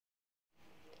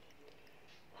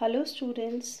Hello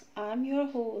students, I am your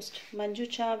host Manju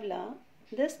Chawla.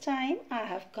 This time I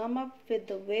have come up with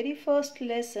the very first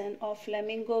lesson of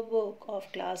Flamingo book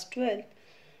of class 12,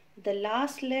 The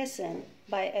Last Lesson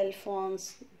by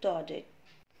Alphonse Daudet.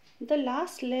 The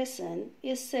last lesson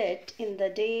is set in the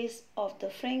days of the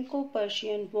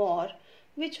Franco-Prussian War,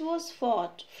 which was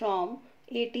fought from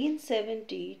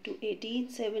 1870 to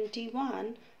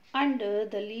 1871 under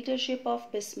the leadership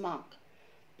of Bismarck.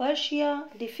 Prussia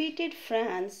defeated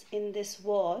France in this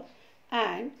war,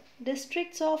 and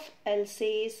districts of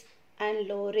Alsace and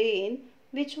Lorraine,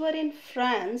 which were in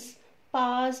France,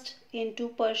 passed into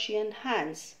Prussian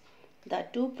hands. The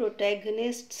two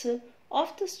protagonists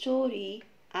of the story,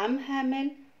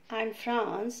 Hamel and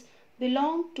France,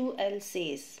 belonged to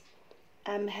Alsace.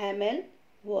 Hamel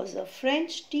was a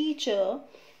French teacher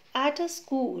at a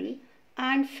school,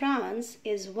 and France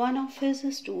is one of his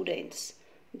students.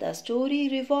 The story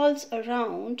revolves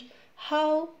around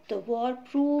how the war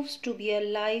proves to be a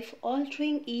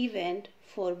life-altering event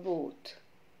for both.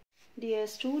 Dear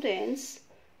students,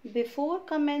 before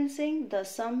commencing the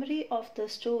summary of the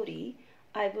story,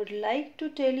 I would like to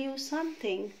tell you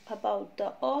something about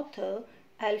the author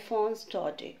Alphonse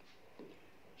Daudet.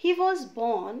 He was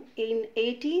born in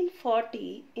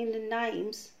 1840 in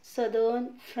Nimes,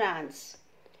 southern France.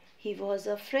 He was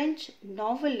a French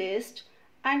novelist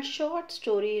and short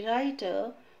story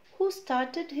writer who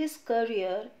started his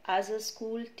career as a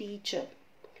school teacher.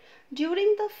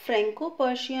 During the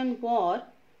Franco-Prussian War,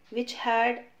 which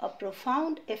had a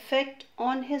profound effect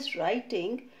on his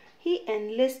writing, he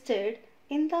enlisted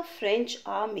in the French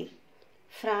army.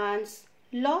 France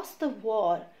lost the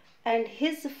war, and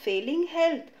his failing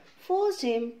health forced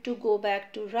him to go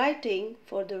back to writing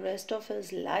for the rest of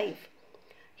his life.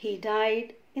 He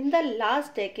died in the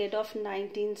last decade of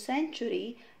 19th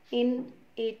century in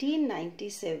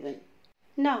 1897.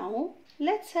 Now,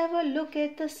 let's have a look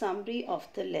at the summary of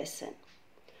the lesson.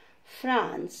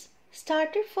 Franz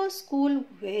started for school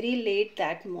very late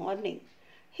that morning.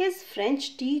 His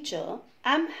French teacher,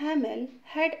 Hamel,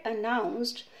 had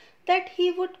announced that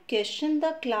he would question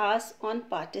the class on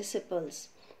participles.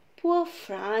 Poor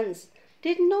Franz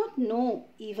did not know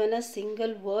even a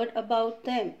single word about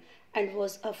them and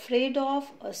was afraid of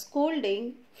a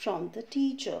scolding from the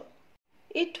teacher.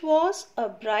 It was a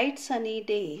bright sunny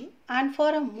day, and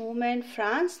for a moment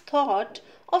Franz thought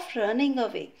of running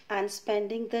away and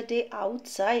spending the day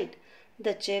outside.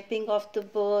 The chirping of the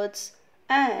birds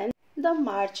and the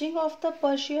marching of the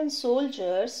Prussian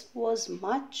soldiers was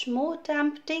much more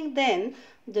tempting than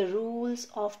the rules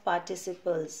of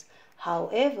participles.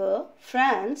 However,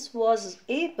 Franz was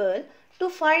able to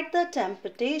fight the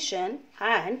temptation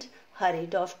and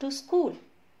hurried off to school.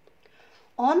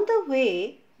 On the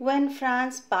way, when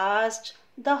Franz passed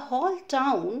the whole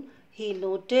town, he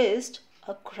noticed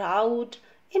a crowd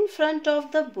in front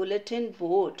of the bulletin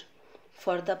board.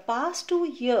 For the past 2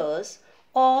 years,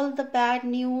 all the bad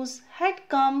news had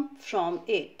come from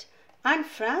it, and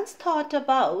Franz thought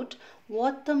about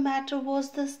what the matter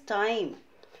was this time.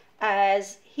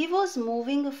 As he was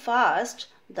moving fast,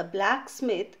 the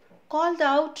blacksmith called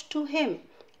out to him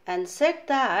and said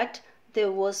that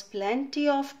there was plenty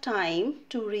of time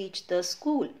to reach the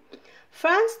school.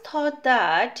 Franz thought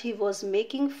that he was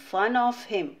making fun of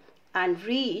him and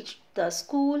reached the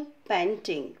school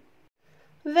panting.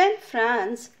 When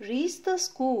Franz reached the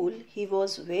school, he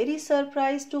was very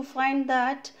surprised to find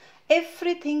that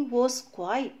everything was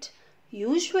quiet.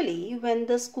 Usually, when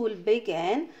the school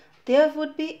began, there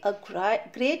would be a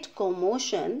great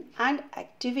commotion and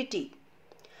activity.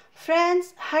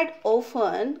 Franz had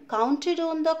often counted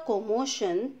on the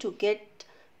commotion to get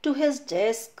to his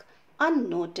desk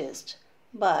unnoticed,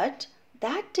 but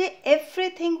that day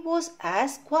everything was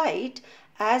as quiet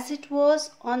as it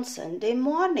was on Sunday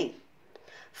morning.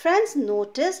 Franz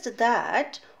noticed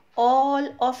that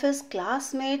all of his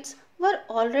classmates were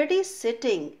already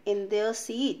sitting in their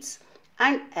seats,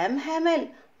 and Hamel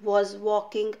was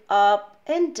walking up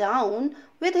and down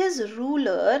with his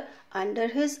ruler under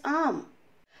his arm.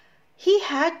 He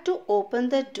had to open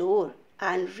the door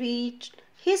and reach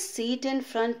his seat in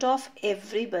front of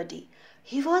everybody.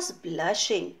 He was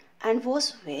blushing and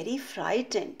was very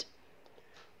frightened.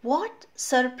 What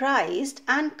surprised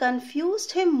and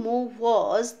confused him more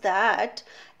was that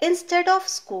instead of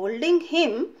scolding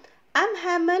him,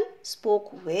 Hamel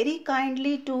spoke very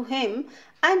kindly to him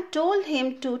and told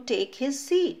him to take his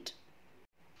seat.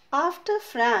 After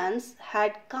Franz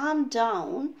had calmed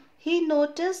down, he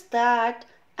noticed that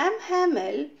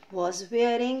Hamel was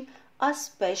wearing a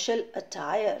special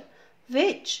attire,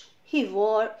 which he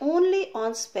wore only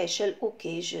on special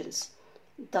occasions.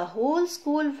 The whole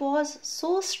school was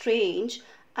so strange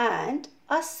and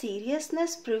a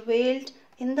seriousness prevailed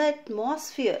in the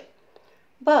atmosphere.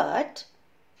 But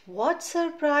what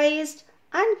surprised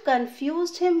and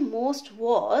confused him most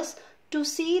was to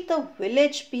see the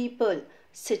village people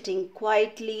sitting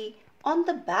quietly on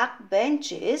the back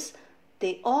benches.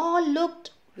 They all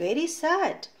looked very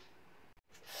sad.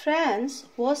 Franz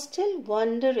was still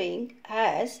wondering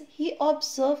as he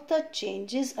observed the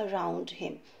changes around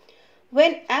him,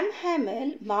 when M.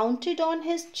 Hamel mounted on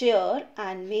his chair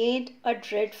and made a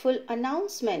dreadful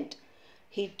announcement.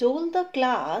 He told the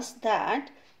class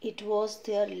that it was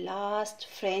their last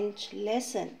French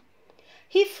lesson.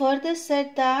 He further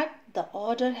said that the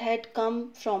order had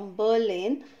come from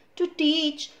Berlin to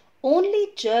teach only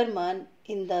German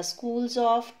in the schools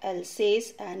of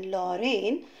Alsace and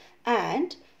Lorraine,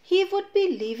 and he would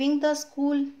be leaving the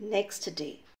school next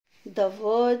day. The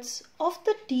words of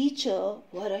the teacher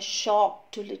were a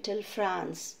shock to little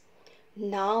Franz.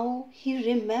 Now he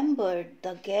remembered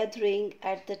the gathering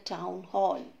at the town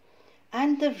hall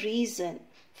and the reason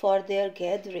for their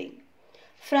gathering.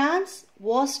 Franz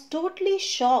was totally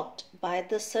shocked by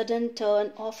the sudden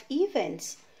turn of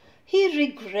events. He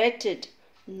regretted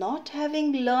not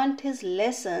having learnt his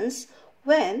lessons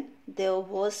when there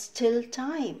was still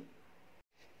time.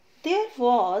 There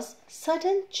was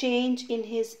sudden change in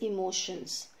his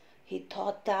emotions. He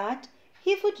thought that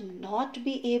he would not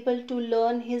be able to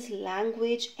learn his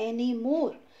language any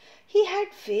more. He had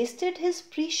wasted his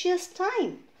precious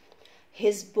time.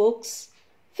 His books,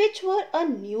 which were a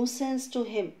nuisance to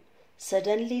him,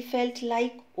 suddenly felt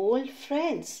like old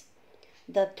friends.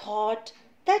 The thought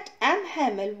that M.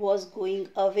 Hamel was going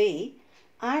away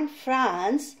and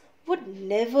Franz would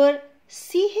never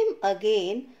see him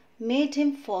again made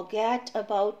him forget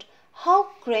about how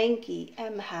cranky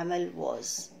M. Hamel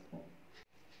was.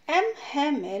 M.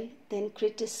 Hamel then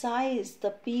criticized the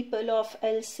people of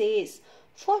Alsace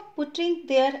for putting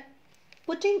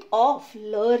off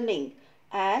learning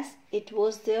as it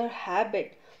was their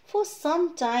habit for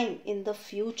some time in the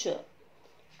future.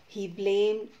 He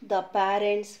blamed the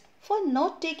parents for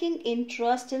not taking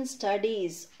interest in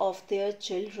studies of their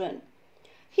children.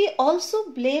 He also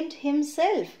blamed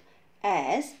himself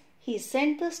as he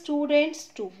sent the students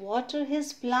to water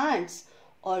his plants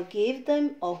or gave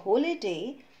them a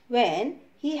holiday when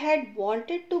he had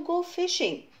wanted to go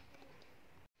fishing.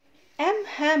 M.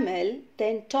 Hamel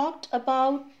then talked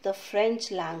about the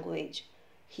French language.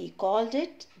 He called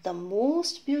it the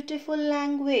most beautiful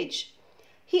language.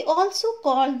 He also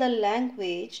called the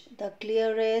language the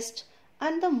clearest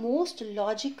and the most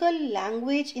logical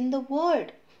language in the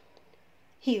world.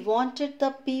 He wanted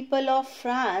the people of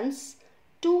France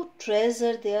to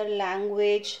treasure their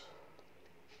language.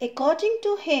 According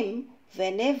to him,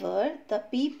 whenever the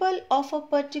people of a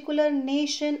particular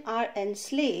nation are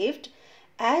enslaved,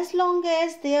 as long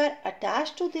as they are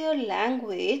attached to their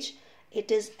language,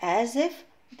 it is as if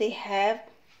they have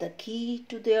the key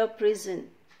to their prison.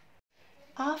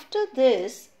 After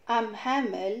this, M.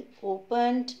 Hamel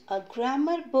opened a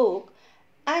grammar book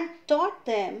and taught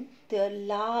them their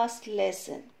last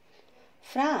lesson.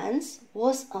 Franz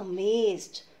was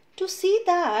amazed to see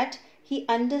that he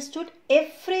understood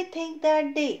everything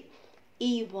that day.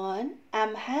 Even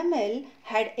M. Hamel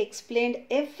had explained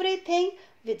everything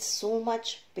with so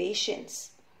much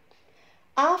patience.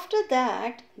 After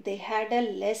that, they had a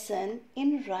lesson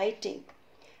in writing.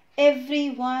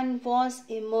 Everyone was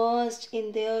immersed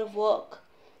in their work.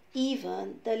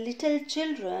 Even the little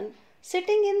children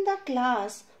sitting in the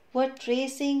class were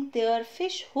tracing their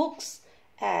fish hooks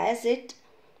as it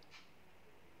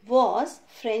was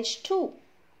French too.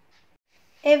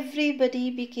 Everybody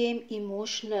became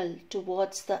emotional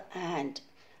towards the end.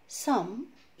 Some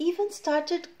even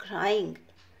started crying.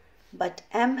 But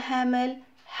M. Hamel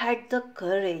had the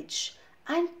courage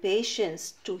and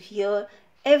patience to hear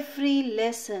every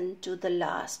lesson to the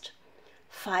last.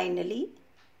 Finally,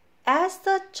 as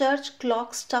the church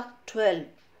clock struck 12,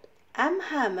 M.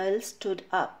 Hamel stood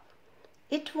up.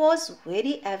 It was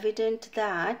very evident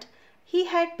that he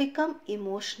had become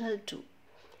emotional too.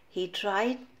 He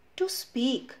tried to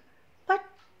speak but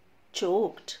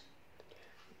choked.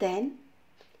 Then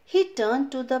he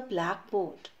turned to the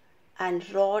blackboard and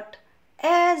wrote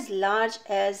as large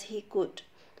as he could,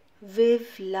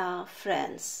 "Vive la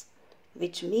France,"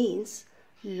 which means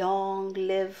 "Long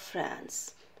live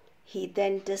France." He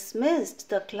then dismissed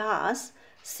the class,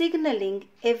 signaling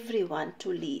everyone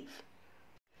to leave.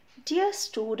 Dear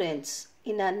students,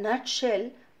 in a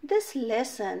nutshell, this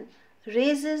lesson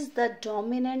raises the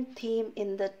dominant theme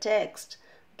in the text,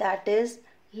 that is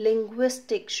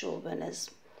linguistic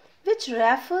chauvinism, which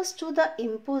refers to the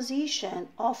imposition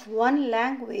of one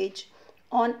language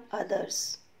on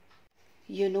others.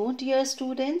 You know, dear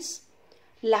students,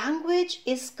 language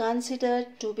is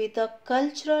considered to be the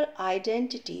cultural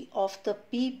identity of the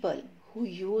people who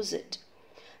use it.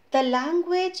 The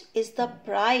language is the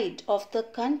pride of the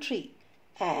country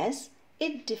as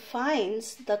it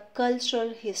defines the cultural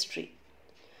history.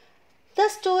 The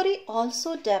story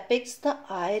also depicts the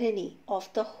irony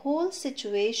of the whole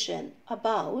situation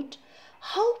about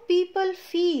how people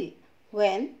feel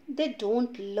when they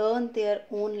don't learn their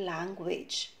own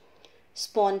language.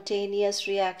 Spontaneous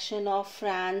reaction of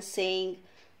France saying,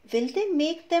 "Will they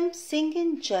make them sing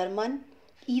in German,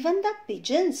 even the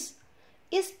pigeons?"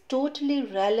 is totally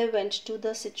relevant to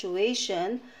the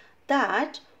situation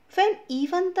that when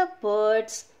even the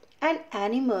birds and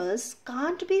animals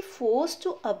can't be forced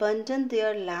to abandon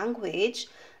their language,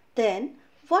 then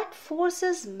what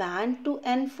forces man to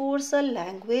enforce a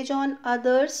language on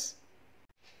others?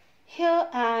 Here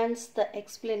ends the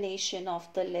explanation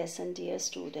of the lesson, dear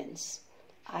students.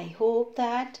 I hope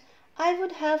that I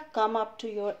would have come up to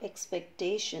your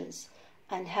expectations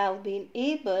and have been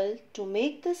able to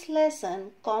make this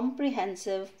lesson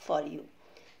comprehensive for you.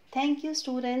 Thank you,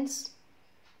 students.